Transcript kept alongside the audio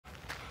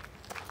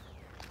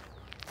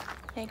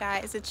Hey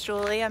guys, it's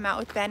Julie. I'm out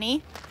with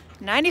Benny,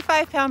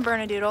 95-pound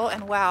Bernedoodle,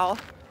 and wow,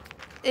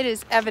 it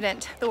is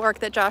evident the work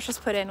that Josh has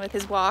put in with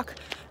his walk,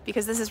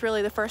 because this is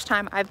really the first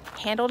time I've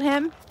handled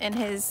him in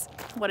his,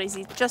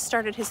 he just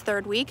started his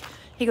 3rd week.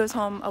 He goes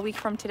home a week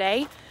from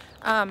today.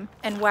 And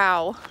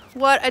wow,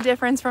 what a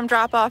difference from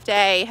drop-off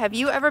day. Have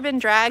you ever been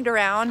dragged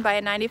around by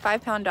a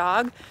 95-pound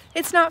dog?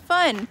 It's not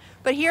fun,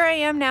 but here I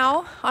am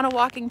now on a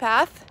walking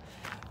path.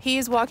 He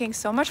is walking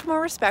so much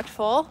more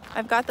respectful.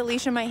 I've got the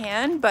leash in my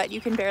hand, but you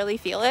can barely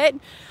feel it.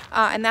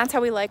 And that's how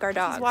we like our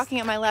dogs. He's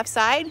walking at my left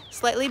side,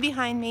 slightly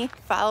behind me,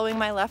 following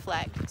my left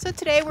leg. So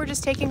today we're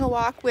just taking a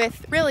walk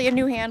with really a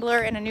new handler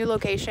in a new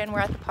location. We're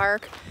at the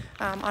park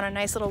on a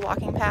nice little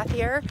walking path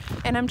here.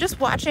 And I'm just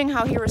watching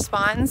how he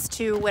responds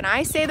to when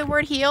I say the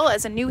word heel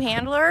as a new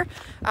handler.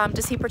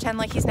 Does he pretend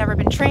like he's never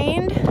been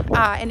trained?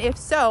 And if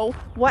so,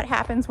 what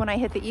happens when I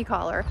hit the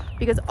e-collar?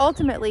 Because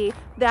ultimately,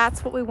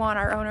 that's what we want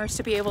our owners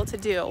to be able to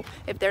do.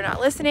 If they're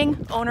not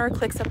listening, owner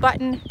clicks a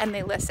button and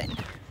they listen.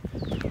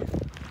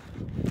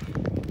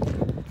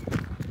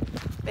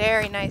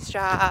 Very nice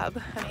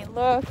job. I mean,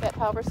 look at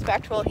how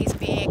respectful he's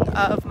being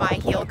of my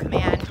heel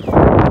command. Of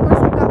course,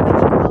 I've got my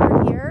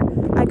e-collar here.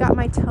 I got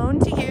my tone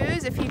to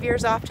use if he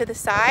veers off to the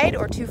side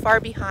or too far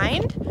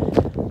behind.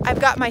 I've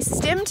got my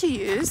stim to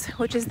use,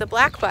 which is the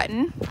black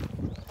button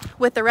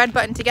with the red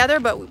button together,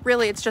 but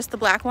really it's just the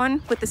black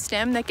one with the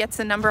stim that gets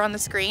the number on the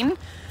screen.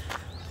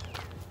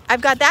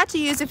 I've got that to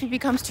use if he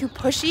becomes too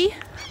pushy,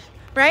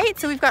 right?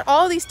 So we've got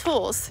all these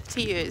tools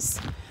to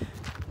use.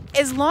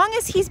 As long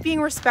as he's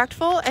being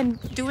respectful and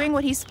doing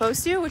what he's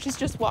supposed to, which is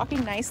just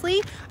walking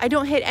nicely, I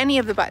don't hit any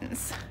of the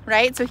buttons,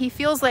 right? So he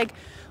feels like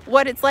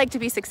what it's like to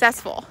be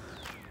successful.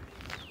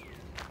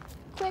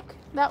 Click,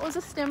 that was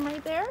a stim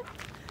right there,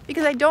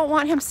 because I don't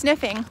want him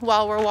sniffing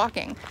while we're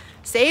walking.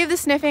 Save the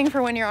sniffing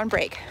for when you're on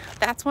break.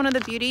 That's one of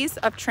the beauties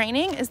of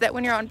training, is that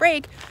when you're on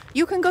break,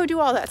 you can go do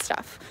all that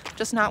stuff,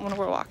 just not when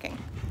we're walking.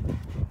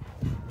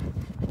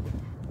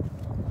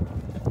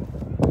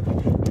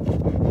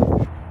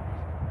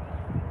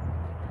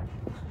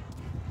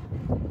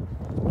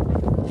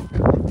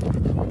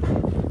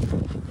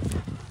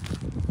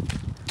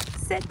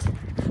 Sit,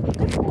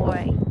 good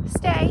boy,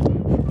 stay.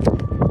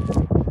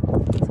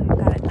 So we've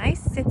got a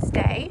nice sit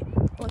stay.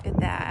 Look at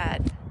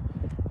that,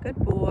 good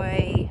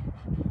boy.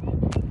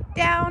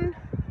 Down,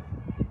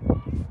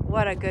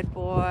 what a good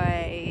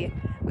boy.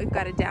 We've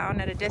got it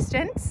down at a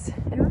distance.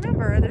 And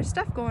remember, there's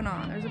stuff going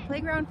on. There's a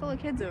playground full of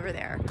kids over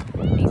there.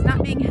 And he's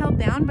not being held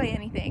down by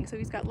anything, so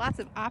he's got lots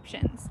of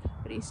options,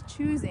 but he's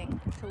choosing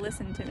to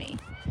listen to me.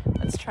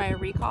 Let's try a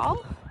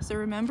recall. So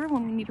remember,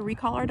 when we need to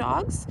recall our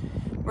dogs,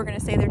 we're gonna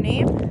say their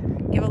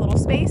name, give a little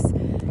space,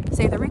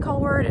 say the recall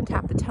word, and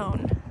tap the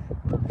tone.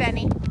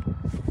 Benny,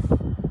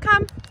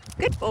 come,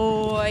 good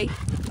boy.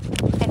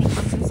 And he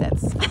comes and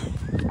sits.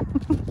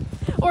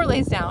 Or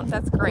lays down,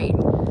 that's great.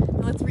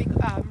 And let's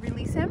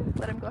release him,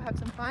 let him go have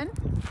some fun.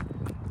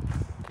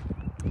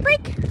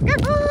 Break,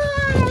 good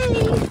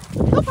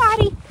boy, go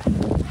potty.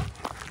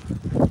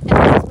 And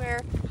that's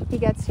where he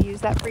gets to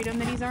use that freedom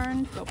that he's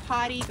earned, go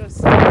potty, go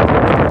sleep,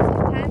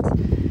 intent.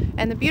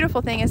 And the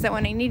beautiful thing is that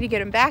when I need to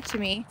get him back to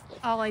me,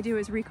 all I do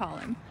is recall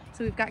him.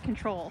 So we've got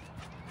control.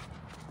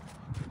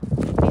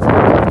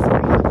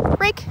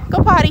 Break,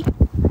 go potty.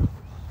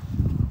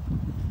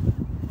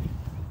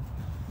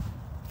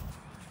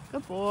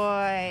 Good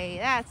boy,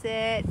 that's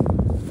it.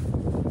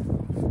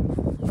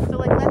 So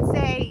like, let's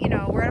say,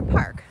 we're at a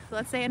park.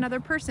 Let's say another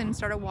person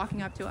started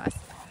walking up to us.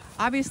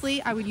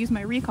 Obviously, I would use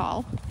my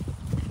recall,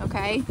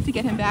 okay, to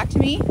get him back to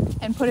me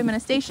and put him in a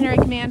stationary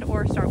command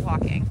or start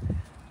walking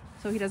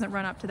so he doesn't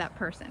run up to that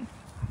person.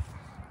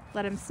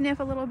 Let him sniff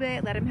a little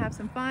bit, let him have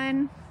some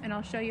fun, and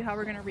I'll show you how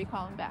we're gonna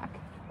recall him back.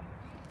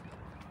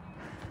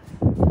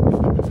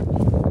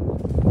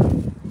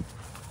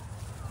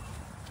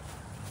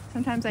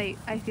 Sometimes I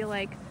feel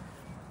like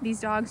these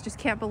dogs just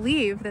can't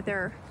believe that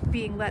they're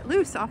being let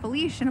loose off a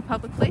leash in a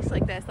public place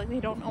like this. Like,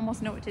 they don't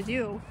almost know what to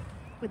do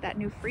with that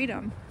new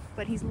freedom.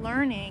 But he's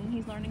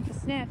learning to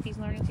sniff, he's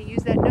learning to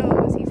use that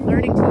nose, he's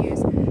learning to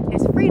use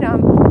his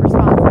freedom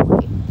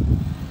responsibly.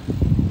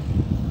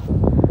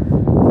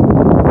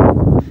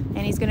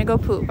 And he's gonna go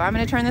poop. I'm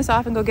gonna turn this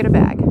off and go get a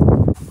bag.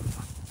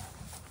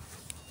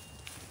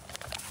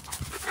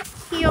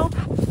 Heel.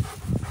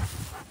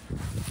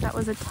 That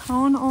was a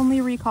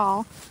tone-only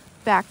recall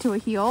back to a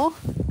heel,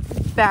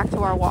 back to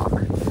our walk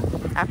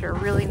after a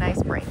really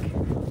nice break.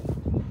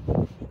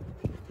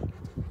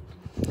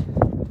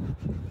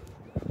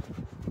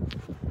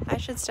 I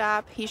should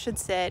stop, he should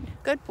sit.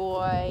 Good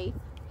boy.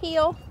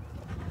 Heel.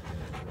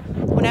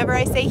 Whenever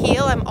I say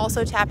heel, I'm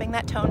also tapping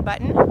that tone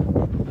button.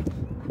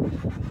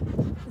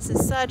 This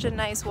is such a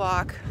nice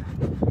walk.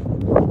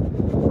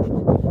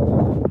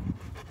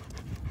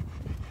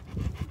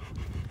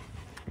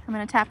 I'm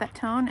gonna tap that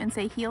tone and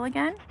say heel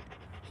again.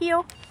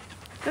 Heel.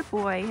 Good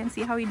boy. And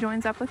see how he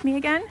joins up with me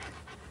again?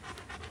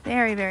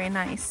 Very, very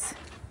nice.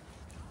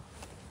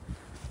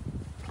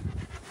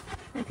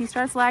 If he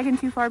starts lagging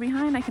too far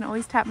behind, I can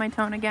always tap my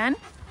tone again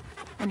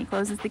and he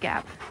closes the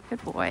gap.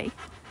 Good boy.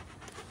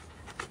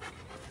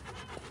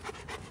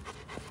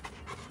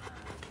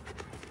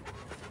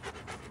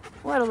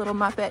 What a little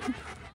muppet.